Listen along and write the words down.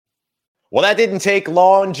Well, that didn't take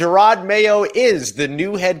long. Jerod Mayo is the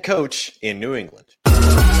new head coach in New England.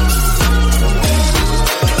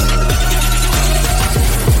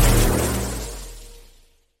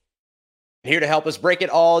 Here to help us break it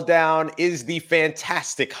all down is the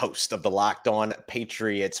fantastic host of the Locked On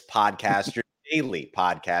Patriots podcast, your daily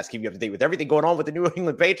podcast, keep you up to date with everything going on with the New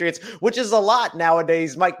England Patriots, which is a lot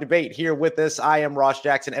nowadays. Mike Debate here with us. I am Ross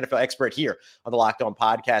Jackson, NFL expert here on the Locked On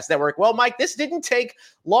Podcast Network. Well, Mike, this didn't take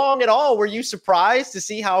long at all. Were you surprised to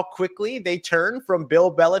see how quickly they turned from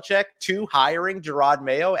Bill Belichick to hiring Jerod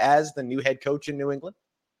Mayo as the new head coach in New England?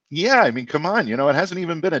 Yeah, I mean, come on. It hasn't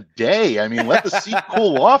even been a day. I mean, let the seat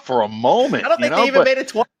cool off for a moment. I don't think they even made it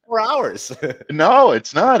 24 hours. No,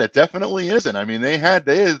 it's not. It definitely isn't. I mean,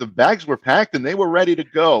 the bags were packed and they were ready to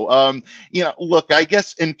go. Look, I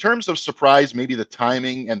guess in terms of surprise, maybe the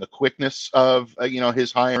timing and the quickness of,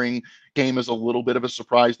 his hiring came as a little bit of a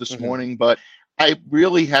surprise this morning, but I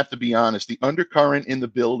really have to be honest, the undercurrent in the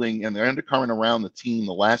building and the undercurrent around the team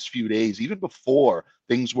the last few days, even before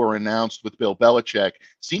things were announced with Bill Belichick,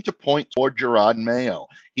 seemed to point toward Jerod Mayo.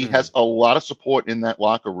 He has a lot of support in that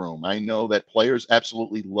locker room. I know that players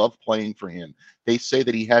absolutely love playing for him. They say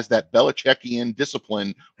that he has that Belichickian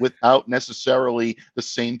discipline without necessarily the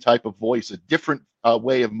same type of voice, a different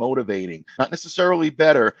way of motivating, not necessarily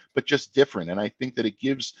better, but just different. And I think that it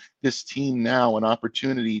gives this team now an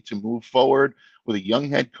opportunity to move forward with a young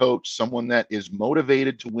head coach, someone that is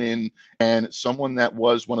motivated to win, and someone that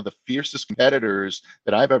was one of the fiercest competitors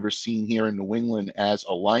that I've ever seen here in New England as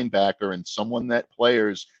a linebacker, and someone that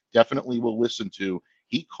players definitely will listen to.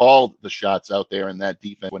 He called the shots out there in that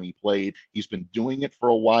defense when he played. He's been doing it for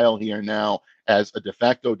a while here now as a de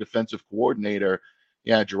facto defensive coordinator.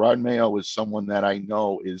 Yeah, Jerod Mayo is someone that I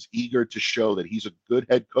know is eager to show that he's a good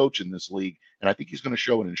head coach in this league, and I think he's going to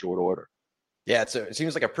show it in short order. Yeah, it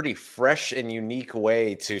seems like a pretty fresh and unique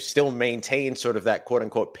way to still maintain sort of that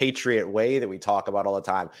quote-unquote Patriot way that we talk about all the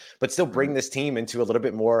time, but still bring this team into a little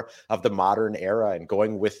bit more of the modern era and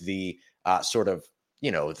going with the sort of,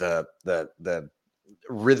 the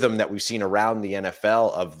rhythm that we've seen around the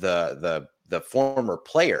NFL of the former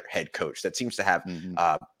player head coach that seems to have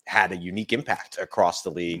had a unique impact across the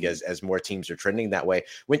league as more teams are trending that way.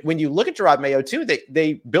 When you look at Jerod Mayo too,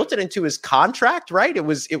 they built it into his contract, right? It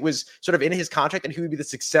was sort of in his contract that he would be the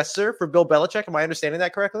successor for Bill Belichick. Am I understanding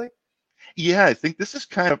that correctly? Yeah, I think this is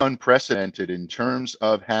kind of unprecedented in terms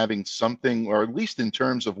of having something, or at least in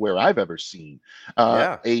terms of where I've ever seen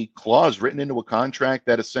a clause written into a contract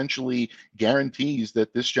that essentially guarantees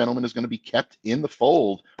that this gentleman is going to be kept in the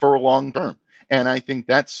fold for a long term. And I think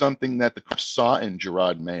that's something that the Cubs saw in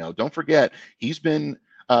Jerod Mayo. Don't forget, he's been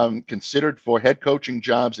considered for head coaching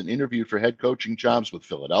jobs and interviewed for head coaching jobs with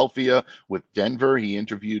Philadelphia, with Denver. He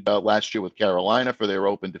interviewed last year with Carolina for their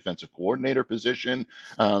open defensive coordinator position.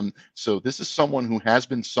 So this is someone who has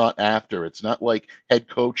been sought after. It's not like head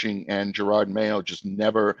coaching and Jerod Mayo just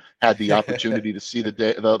never had the opportunity to see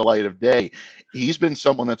the light of day. He's been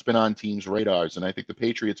someone that's been on teams' radars, and I think the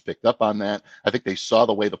Patriots picked up on that. I think they saw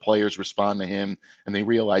the way the players respond to him, and they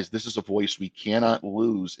realized this is a voice we cannot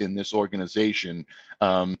lose in this organization.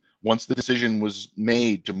 Once the decision was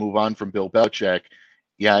made to move on from Bill Belichick,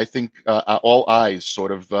 I think all eyes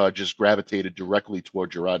sort of just gravitated directly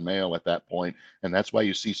toward Jerod Mayo at that point, and that's why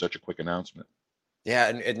you see such a quick announcement. Yeah,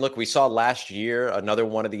 and look, we saw last year another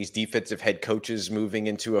one of these defensive head coaches moving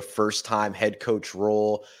into a first-time head coach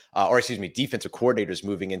role, defensive coordinators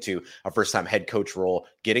moving into a first-time head coach role,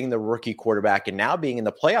 getting the rookie quarterback, and now being in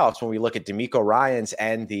the playoffs. When we look at DeMeco Ryans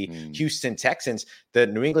and the Houston Texans, the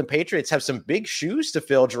New England Patriots have some big shoes to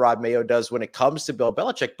fill. Jerod Mayo does when it comes to Bill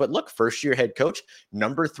Belichick. But look, first-year head coach,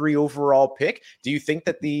 number 3 overall pick. Do you think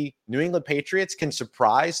that the New England Patriots can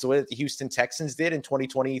surprise the way that the Houston Texans did in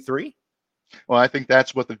 2023? Well, I think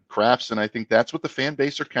that's what the Crafts and I think that's what the fan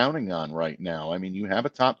base are counting on right now. I mean, you have a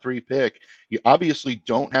top 3 pick. You obviously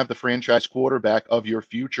don't have the franchise quarterback of your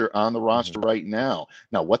future on the roster right now.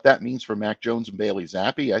 Now, what that means for Mac Jones and Bailey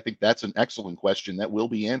Zappi, I think that's an excellent question that will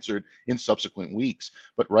be answered in subsequent weeks.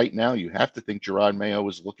 But right now, you have to think Jerod Mayo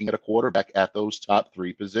is looking at a quarterback at those top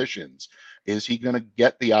 3 positions. Is he going to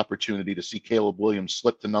get the opportunity to see Caleb Williams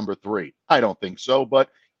slip to number 3? I don't think so, but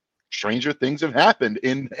stranger things have happened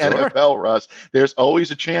in NFL, Russ. There's always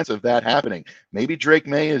a chance of that happening. Maybe Drake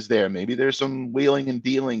May is there. Maybe there's some wheeling and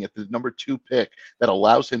dealing at the number 2 pick that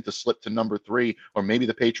allows him to slip to number 3. Or maybe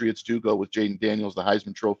the Patriots do go with Jaden Daniels, the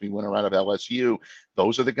Heisman Trophy winner out of LSU.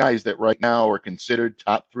 Those are the guys that right now are considered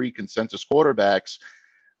top 3 consensus quarterbacks.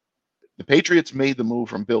 the Patriots made the move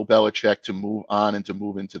from Bill Belichick to move on and to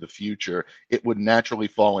move into the future, it would naturally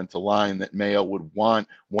fall into line that Mayo would want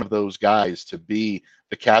one of those guys to be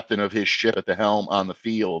the captain of his ship at the helm on the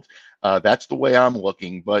field. That's the way I'm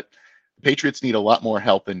looking. But the Patriots need a lot more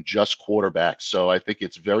help than just quarterbacks. So I think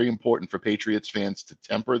it's very important for Patriots fans to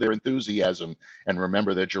temper their enthusiasm and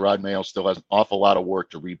remember that Jerod Mayo still has an awful lot of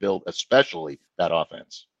work to rebuild, especially that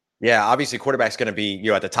offense. Yeah, obviously quarterback's going to be,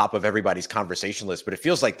 at the top of everybody's conversation list, but it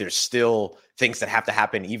feels like there's still things that have to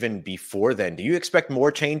happen even before then. Do you expect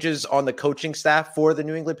more changes on the coaching staff for the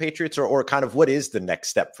New England Patriots, or kind of what is the next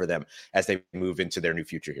step for them as they move into their new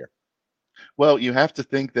future here? Well, you have to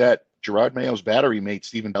think that Jerod Mayo's battery mate,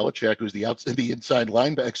 Stephen Belichick, who's the outside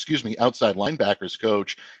linebackers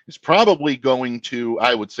coach, is probably going to,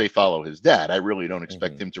 I would say, follow his dad. I really don't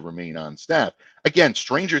expect him to remain on staff. Again,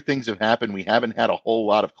 stranger things have happened. We haven't had a whole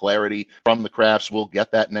lot of clarity from the Crafts. We'll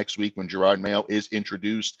get that next week when Jerod Mayo is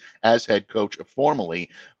introduced as head coach formally.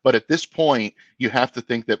 But at this point, you have to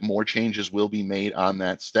think that more changes will be made on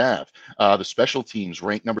that staff. The special teams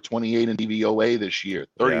ranked number 28 in DVOA this year,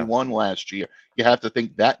 31 last year. You have to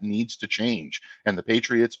think that needs to change. And the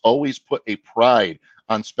Patriots always put a pride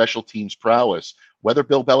on special teams prowess. Whether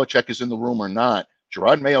Bill Belichick is in the room or not,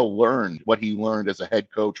 Jerod Mayo learned what he learned as a head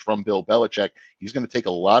coach from Bill Belichick. He's going to take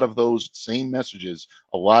a lot of those same messages,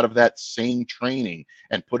 a lot of that same training,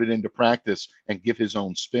 and put it into practice and give his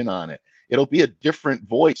own spin on it. It'll be a different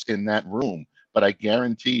voice in that room, but I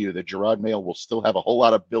guarantee you that Jerod Mayo will still have a whole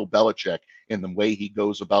lot of Bill Belichick in the way he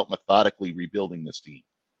goes about methodically rebuilding this team.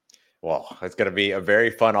 Well, it's going to be a very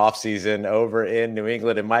fun offseason over in New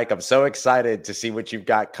England. And Mike, I'm so excited to see what you've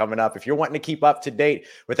got coming up. If you're wanting to keep up to date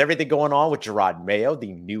with everything going on with Jerod Mayo,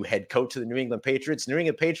 the new head coach of the New England Patriots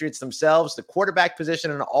themselves, the quarterback position,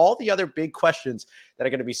 and all the other big questions that are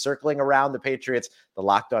going to be circling around the Patriots, the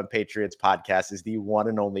Locked On Patriots podcast is the one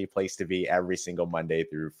and only place to be every single Monday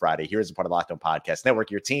through Friday. Here is a part of Locked On Podcast Network,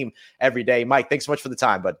 your team every day. Mike, thanks so much for the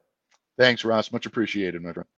time, bud. Thanks, Ross. Much appreciated, my friend.